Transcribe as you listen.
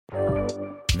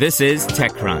This is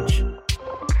TechCrunch.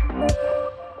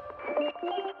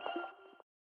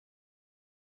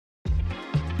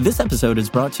 This episode is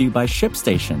brought to you by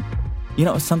ShipStation. You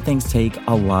know, some things take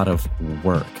a lot of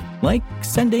work, like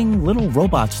sending little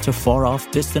robots to far-off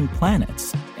distant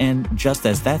planets. And just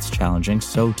as that's challenging,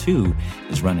 so too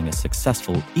is running a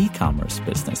successful e-commerce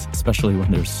business, especially when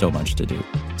there's so much to do.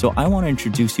 So I want to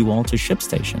introduce you all to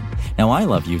ShipStation. Now, I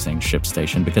love using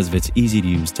ShipStation because of its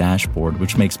easy-to-use dashboard,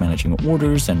 which makes managing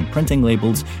orders and printing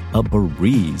labels a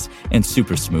breeze and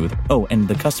super smooth. Oh, and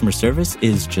the customer service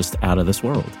is just out of this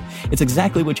world. It's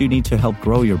exactly what you need to help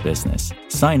grow your business.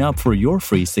 Sign up for your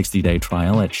free 60-day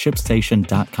trial at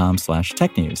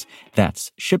shipstation.com/technews.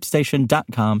 That's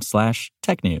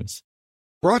shipstation.com/technews.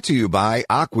 Brought to you by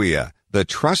Acquia, the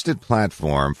trusted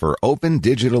platform for open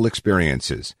digital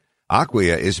experiences.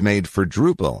 Acquia is made for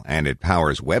Drupal, and it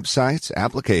powers websites,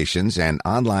 applications, and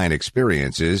online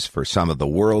experiences for some of the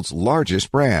world's largest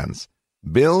brands.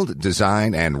 Build,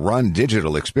 design, and run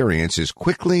digital experiences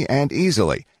quickly and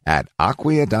easily at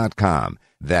Acquia.com.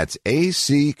 That's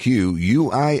ACQUIA.com.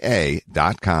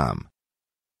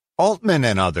 Altman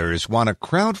and others want to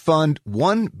crowdfund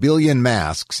 1 billion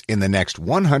masks in the next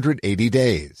 180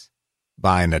 days.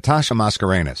 By Natasha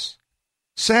Mascarenhas.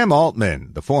 Sam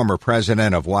Altman, the former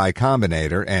president of Y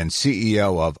Combinator and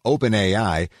CEO of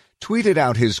OpenAI, tweeted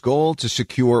out his goal to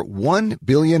secure 1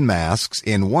 billion masks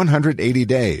in 180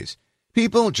 days.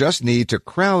 People just need to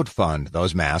crowdfund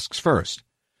those masks first.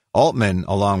 Altman,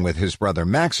 along with his brother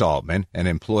Max Altman, an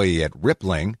employee at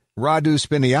Rippling, Radu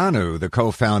Spineanu, the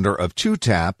co-founder of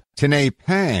 2Tap, Tinnei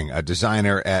Pang, a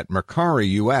designer at Mercari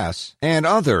US, and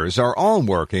others are all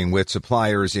working with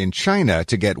suppliers in China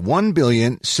to get 1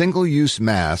 billion single-use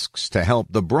masks to help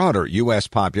the broader U.S.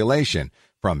 population,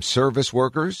 from service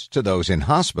workers to those in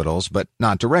hospitals but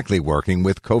not directly working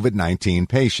with COVID-19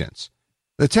 patients.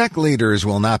 The tech leaders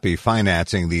will not be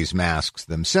financing these masks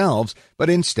themselves, but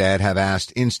instead have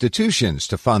asked institutions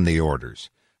to fund the orders.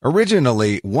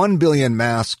 Originally,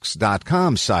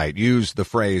 1billionmasks.com site used the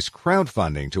phrase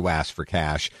crowdfunding to ask for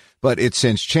cash, but it's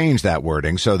since changed that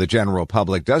wording so the general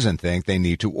public doesn't think they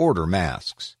need to order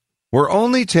masks. We're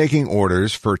only taking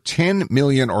orders for 10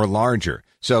 million or larger,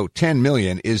 so 10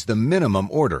 million is the minimum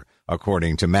order,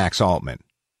 according to Max Altman.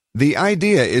 The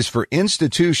idea is for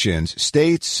institutions,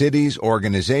 states, cities,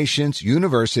 organizations,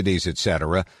 universities,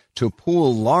 etc., to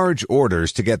pool large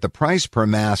orders to get the price per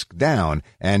mask down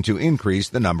and to increase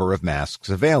the number of masks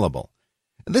available.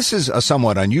 This is a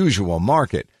somewhat unusual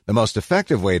market. The most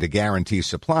effective way to guarantee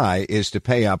supply is to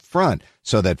pay up front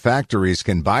so that factories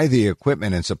can buy the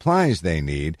equipment and supplies they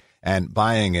need, and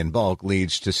buying in bulk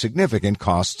leads to significant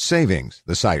cost savings,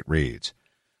 the site reads.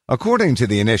 According to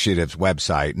the initiative's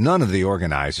website, none of the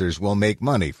organizers will make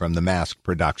money from the mask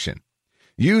production.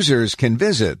 Users can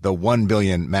visit the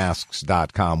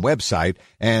 1billionmasks.com website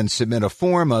and submit a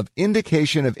form of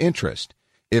indication of interest.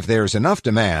 If there's enough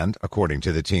demand, according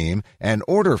to the team, an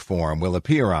order form will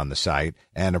appear on the site,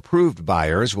 and approved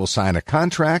buyers will sign a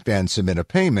contract and submit a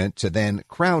payment to then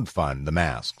crowdfund the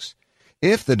masks.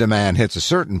 If the demand hits a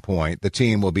certain point, the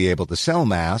team will be able to sell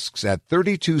masks at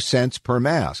 32 cents per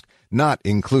mask, not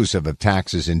inclusive of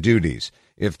taxes and duties.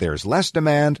 If there's less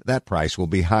demand, that price will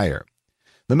be higher.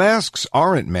 The masks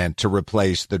aren't meant to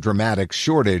replace the dramatic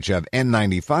shortage of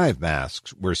N95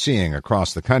 masks we're seeing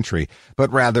across the country,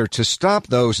 but rather to stop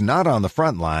those not on the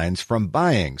front lines from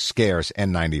buying scarce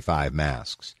N95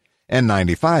 masks.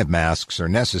 N95 masks are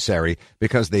necessary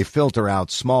because they filter out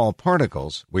small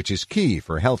particles, which is key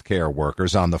for healthcare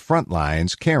workers on the front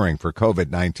lines caring for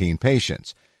COVID-19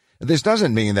 patients. This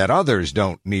doesn't mean that others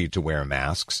don't need to wear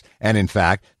masks, and in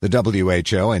fact, the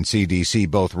WHO and CDC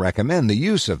both recommend the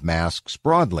use of masks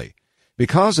broadly.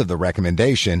 Because of the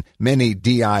recommendation, many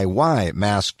DIY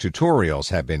mask tutorials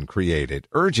have been created,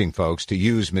 urging folks to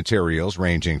use materials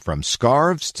ranging from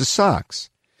scarves to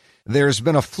socks. There's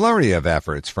been a flurry of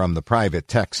efforts from the private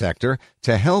tech sector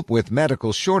to help with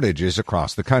medical shortages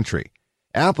across the country.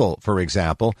 Apple, for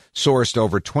example, sourced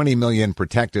over 20 million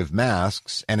protective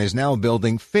masks and is now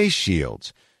building face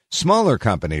shields. Smaller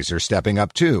companies are stepping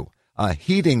up too. A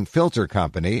heating filter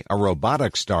company, a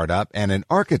robotics startup, and an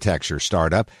architecture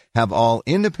startup have all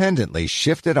independently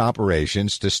shifted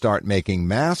operations to start making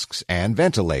masks and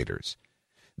ventilators.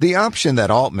 The option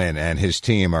that Altman and his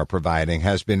team are providing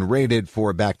has been rated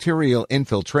for bacterial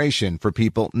infiltration for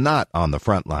people not on the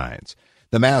front lines.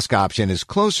 The mask option is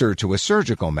closer to a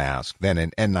surgical mask than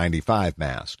an N95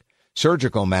 mask.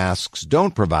 Surgical masks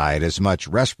don't provide as much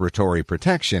respiratory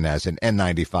protection as an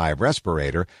N95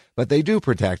 respirator, but they do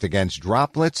protect against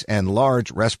droplets and large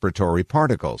respiratory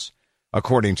particles.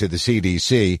 According to the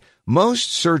CDC,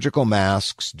 most surgical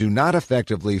masks do not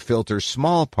effectively filter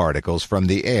small particles from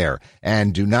the air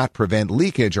and do not prevent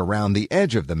leakage around the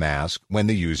edge of the mask when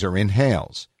the user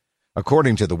inhales.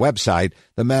 According to the website,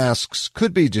 the masks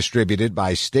could be distributed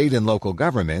by state and local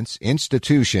governments,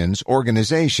 institutions,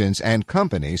 organizations, and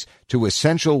companies to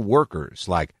essential workers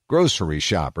like grocery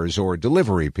shoppers or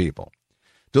delivery people.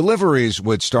 Deliveries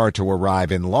would start to arrive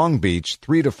in Long Beach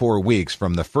 3 to 4 weeks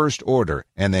from the first order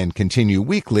and then continue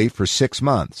weekly for 6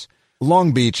 months.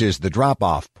 Long Beach is the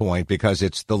drop-off point because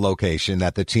it's the location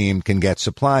that the team can get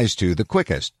supplies to the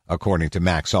quickest, according to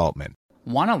Max Altman.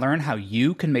 Want to learn how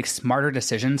you can make smarter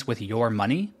decisions with your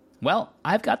money? Well,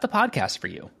 I've got the podcast for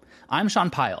you. I'm Sean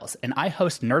Piles, and I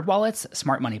host NerdWallet's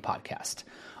Smart Money Podcast.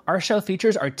 Our show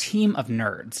features our team of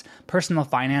nerds, personal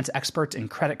finance experts in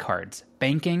credit cards,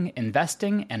 banking,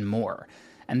 investing, and more.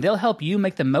 And they'll help you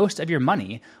make the most of your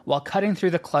money while cutting through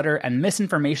the clutter and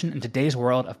misinformation in today's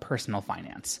world of personal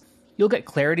finance. You'll get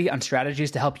clarity on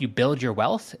strategies to help you build your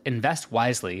wealth, invest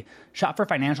wisely, shop for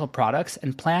financial products,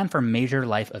 and plan for major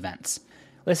life events.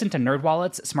 Listen to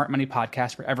NerdWallet's Smart Money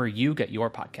Podcast wherever you get your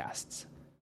podcasts.